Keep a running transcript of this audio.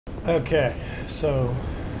Okay, so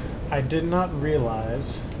I did not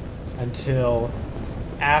realize until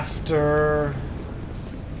after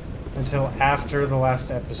the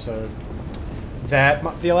last episode that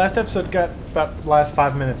the last episode got about the last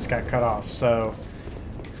 5 minutes got cut off. So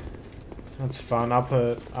that's fun.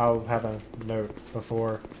 I'll have a note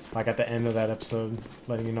before, like at the end of that episode,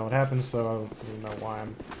 letting you know what happens. So you know why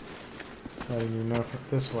I'm letting you know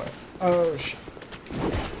this way. Oh shit.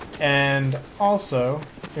 And also,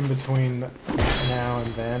 in between now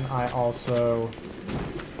and then, I also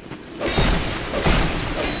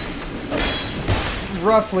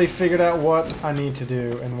roughly figured out what I need to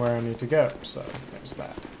do and where I need to go. So, there's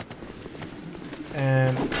that.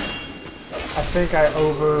 And I think I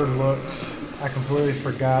completely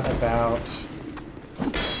forgot about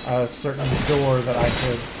a certain door that I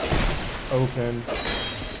could open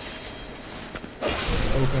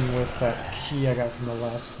with that key I got from the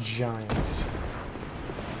last giant.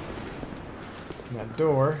 And that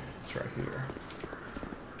door is right here.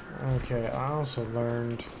 Okay, I also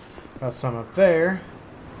learned about some up there.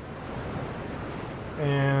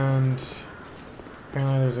 And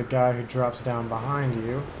apparently there's a guy who drops down behind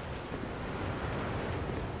you.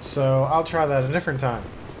 So I'll try that a different time,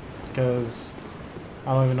 because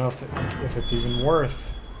I don't even know if it's even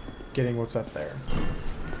worth getting what's up there.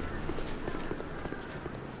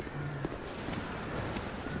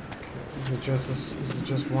 Is it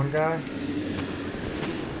just one guy? No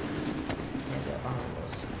guy behind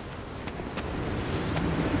us.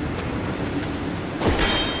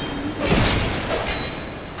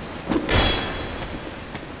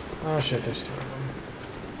 Oh shit, there's two of them.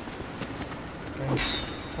 Okay,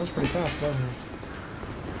 that was pretty fast, wasn't it?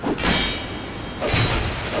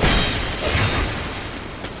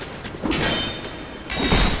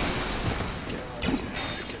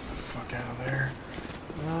 Get the fuck out of there.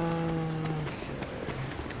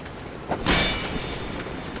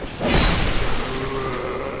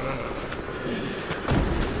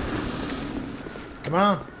 Come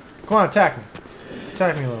on. Come on, attack me.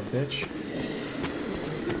 Attack me, little bitch.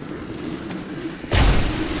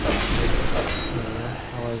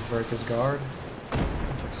 Yeah, always break his guard.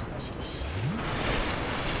 I'll take some Estus.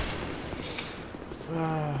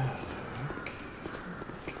 Okay.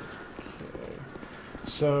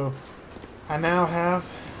 So, I now have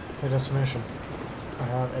a destination. I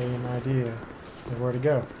have an idea of where to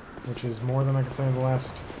go, which is more than I could say in the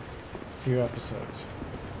last few episodes.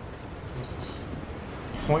 What's this?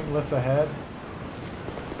 Pointless ahead.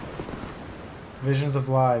 Visions of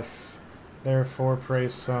life. Therefore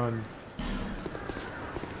praise sun. I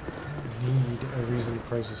need a reason to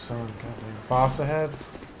praise the sun. Goddamn. Boss ahead?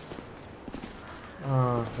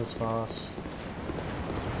 This boss.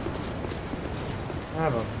 I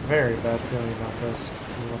have a very bad feeling about this.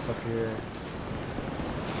 What's up here?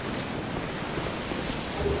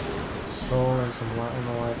 Soul and some light in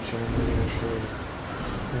the life gem. Maybe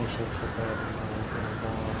I should put that in the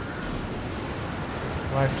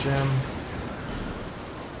life gem.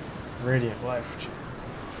 Radiant life gem.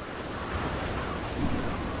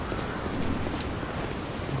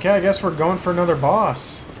 Okay, I guess we're going for another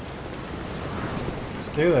boss. Let's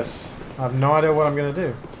do this. I have no idea what I'm gonna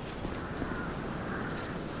do.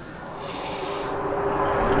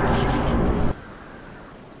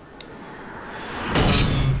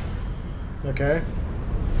 Okay.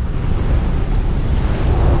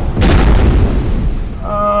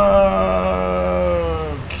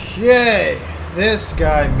 Okay. This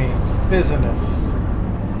guy means business.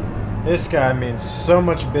 This guy means so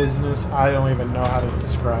much business, I don't even know how to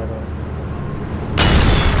describe it.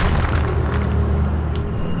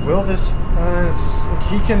 Will this...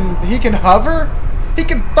 he can hover? He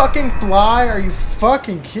can fucking fly? Are you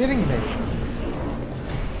fucking kidding me?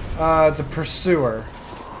 The Pursuer.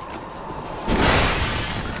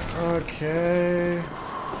 Okay...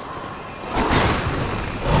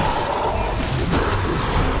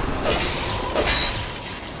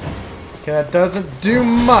 Okay, that doesn't do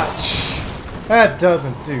much. That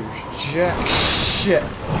doesn't do jack shit.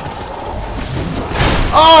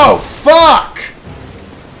 Oh, fuck!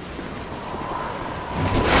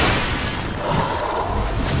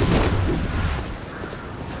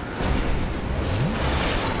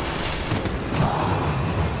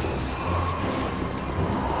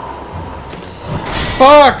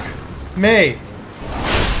 Fuck me.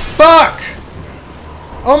 Fuck!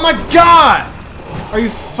 Oh my god! Are you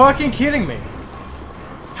fucking kidding me?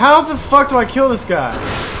 How the fuck do I kill this guy?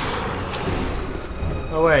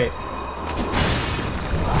 Oh wait.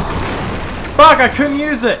 Fuck, I couldn't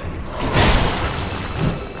use it!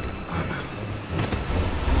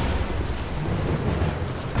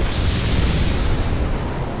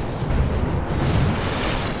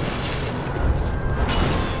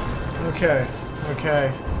 Okay.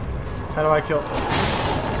 Okay. How do I kill...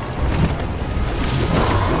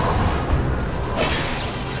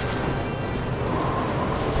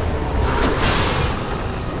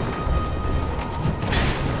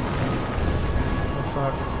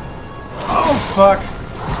 Oh, fuck.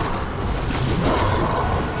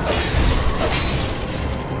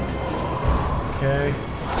 Okay.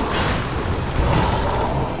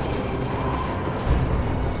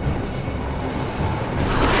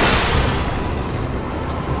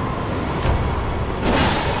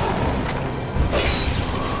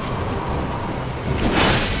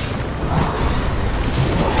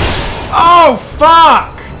 Oh,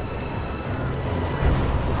 fuck!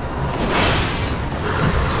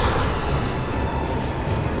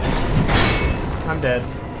 I'm dead.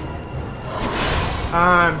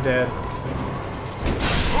 I'm dead.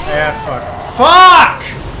 Yeah, fuck. Fuck!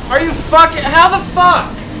 Are you fucking... How the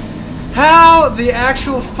fuck? How the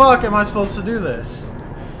actual fuck am I supposed to do this?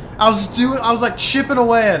 I was like chipping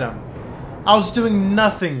away at him. I was doing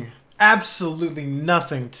nothing. Absolutely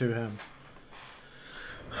nothing to him.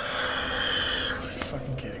 Are you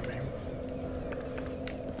fucking kidding me?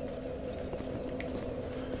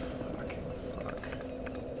 Fucking fuck.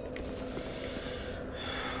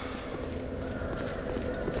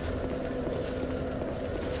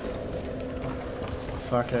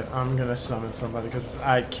 Fuck it, I'm gonna summon somebody because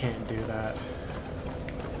I can't do that.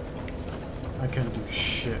 I couldn't do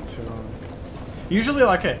shit to him. Usually,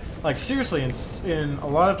 like seriously, in a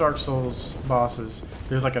lot of Dark Souls bosses,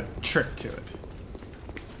 there's like a trick to it.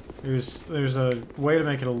 There's a way to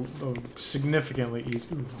make it a significantly easy.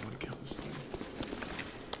 Ooh, I want to kill this thing.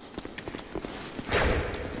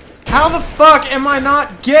 How the fuck am I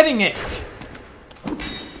not getting it?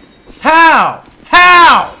 How?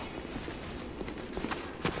 How?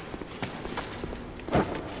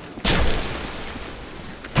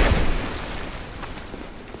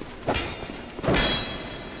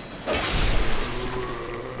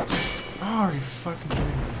 Oh, are you fucking kidding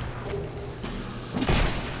me?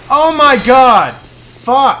 Oh my god!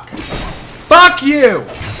 Fuck! Fuck you!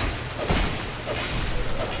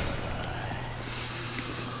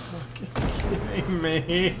 Fucking kidding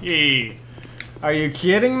me? Are you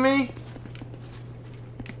kidding me?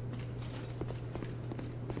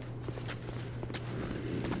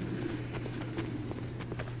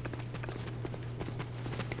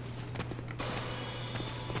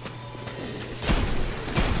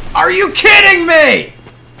 Are you kidding me?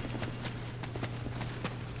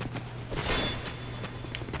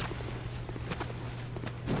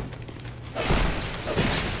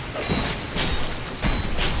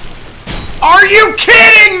 Are you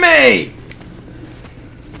kidding me?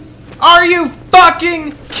 Are you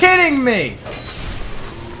fucking kidding me?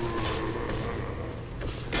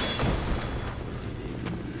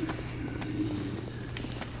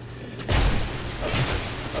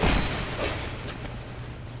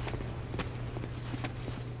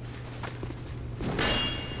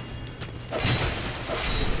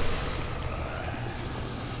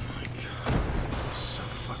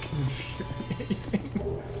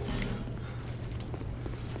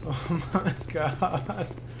 Oh my god.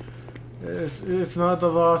 It's not the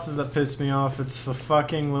bosses that piss me off, it's the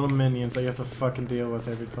fucking little minions that you have to fucking deal with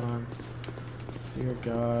every time. Dear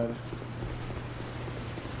god.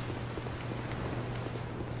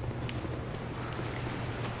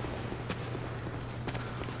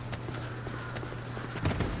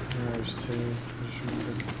 There's two. I just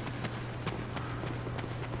remembered.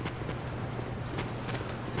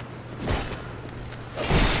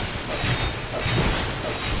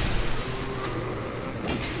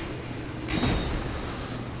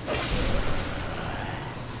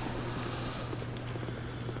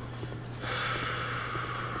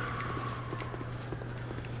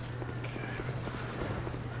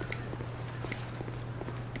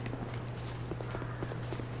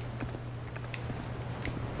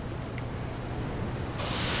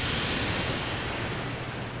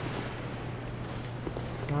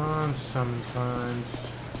 Come on, summon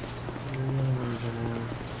signs. I really need you now.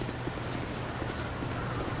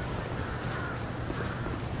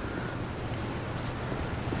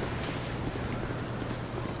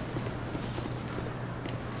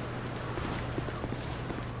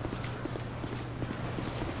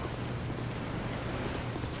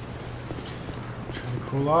 Trying to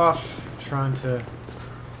cool off, trying to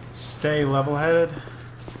stay level-headed.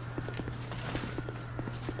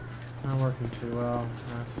 Not working too well,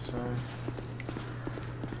 I have to say.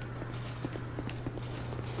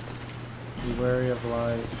 Be wary of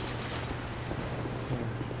light.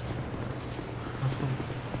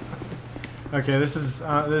 Yeah. Okay, this is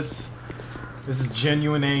This is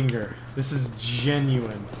genuine anger. This is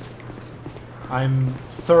genuine. I'm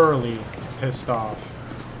thoroughly pissed off.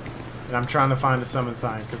 And I'm trying to find a summon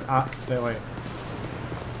sign, because wait.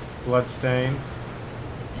 Bloodstain.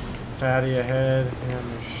 Fatty ahead.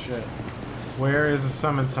 Hammer shit. Where is a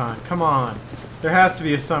summon sign? Come on. There has to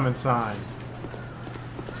be a summon sign.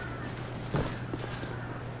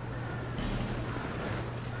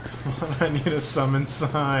 Come on, I need a summon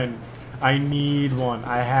sign. I need one.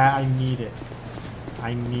 I need it.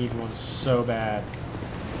 I need one so bad.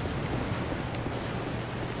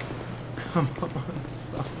 Come on,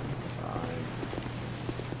 summon sign.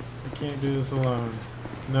 I can't do this alone.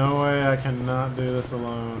 No way, I cannot do this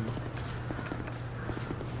alone.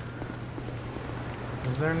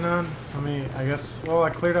 Is there none? I guess, well, I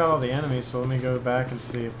cleared out all the enemies, so let me go back and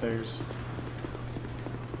see if there's...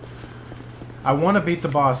 I want to beat the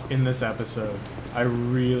boss in this episode. I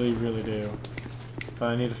really, really do. But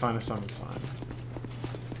I need to find a summon sign.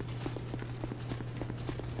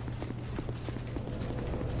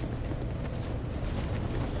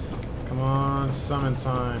 Come on, summon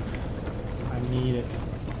sign. I need it.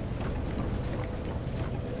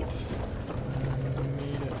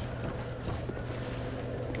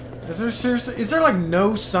 Is there like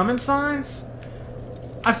no summon signs?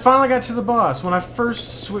 I finally got to the boss. When I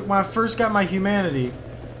first got my humanity,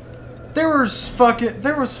 there was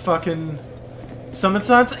fucking summon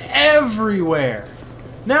signs everywhere.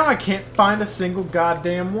 Now I can't find a single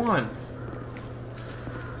goddamn one.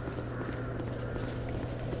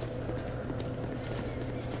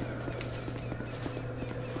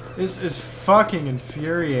 This is fucking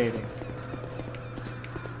infuriating.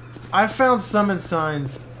 I found summon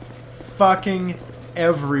signs fucking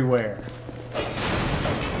everywhere.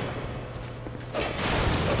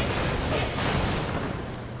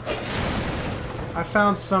 I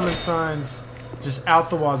found summon signs just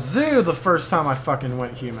out the wazoo the first time I fucking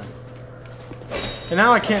went human. And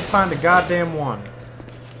now I can't find a goddamn one.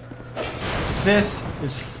 This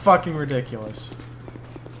is fucking ridiculous.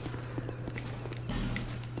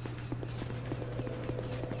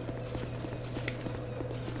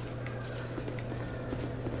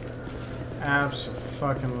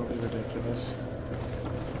 Absolutely ridiculous.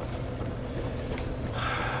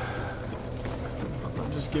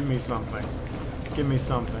 Just give me something. Give me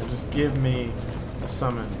something. Just give me a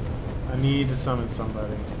summon. I need to summon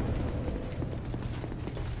somebody.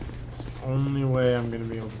 It's the only way I'm gonna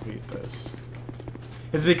be able to beat this.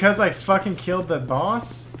 Is it because I fucking killed that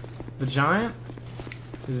boss? The giant?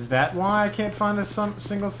 Is that why I can't find a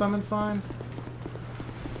single summon sign?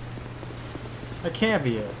 That can't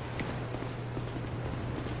be it.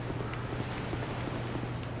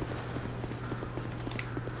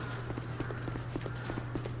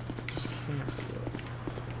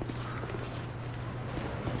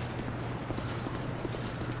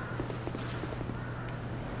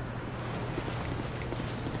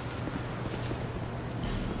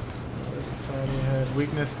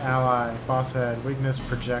 Weakness ally, boss head, weakness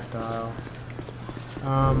projectile.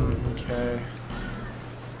 Okay.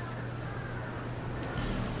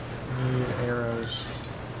 Need arrows.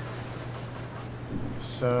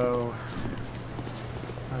 So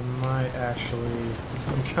I might actually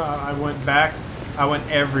God, I went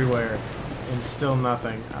everywhere and still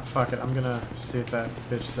nothing. Fuck it, I'm gonna see if that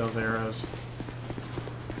bitch sells arrows.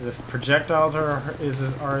 Because if projectiles are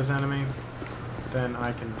his enemy, then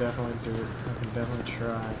I can definitely do it. I can definitely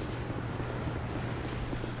try.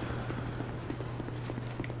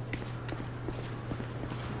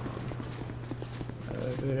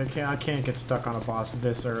 I can't get stuck on a boss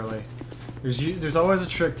this early. There's always a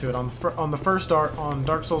trick to it. On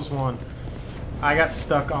Dark Souls 1, I got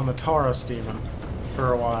stuck on the Tauros demon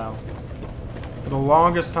for a while. For the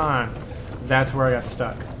longest time, that's where I got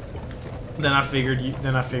stuck. Then I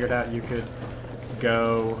figured out you could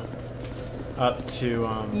go up to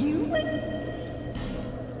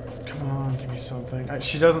come on, give me something.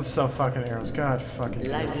 She doesn't sell fucking arrows. God fucking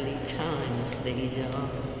lively times these are.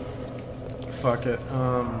 Fuck it.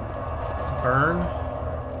 Burn.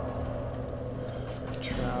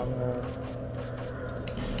 Travel.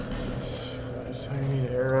 I need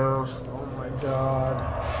arrows. Oh my god.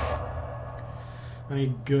 I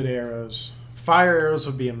need good arrows. Fire arrows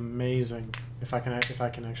would be amazing if I can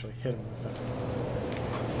actually hit them with it.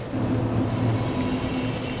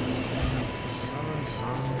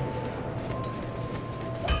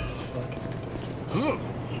 Fucking ridiculous.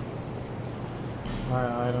 My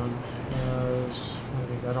item has one of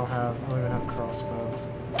these. I don't even have a crossbow.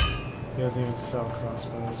 He doesn't even sell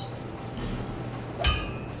crossbows.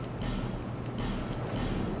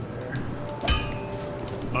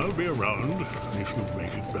 I'll be around if you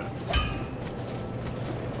make it back.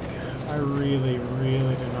 I really,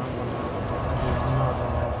 really do not want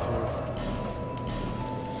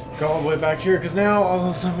to go all the way back here, because now all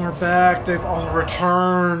of them are back. They've all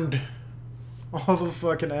returned. All the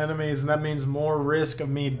fucking enemies, and that means more risk of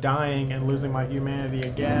me dying and losing my humanity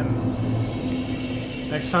again.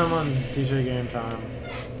 Next time on DJ GameTime.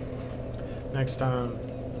 Next time,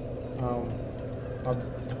 I'll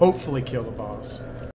hopefully kill the boss.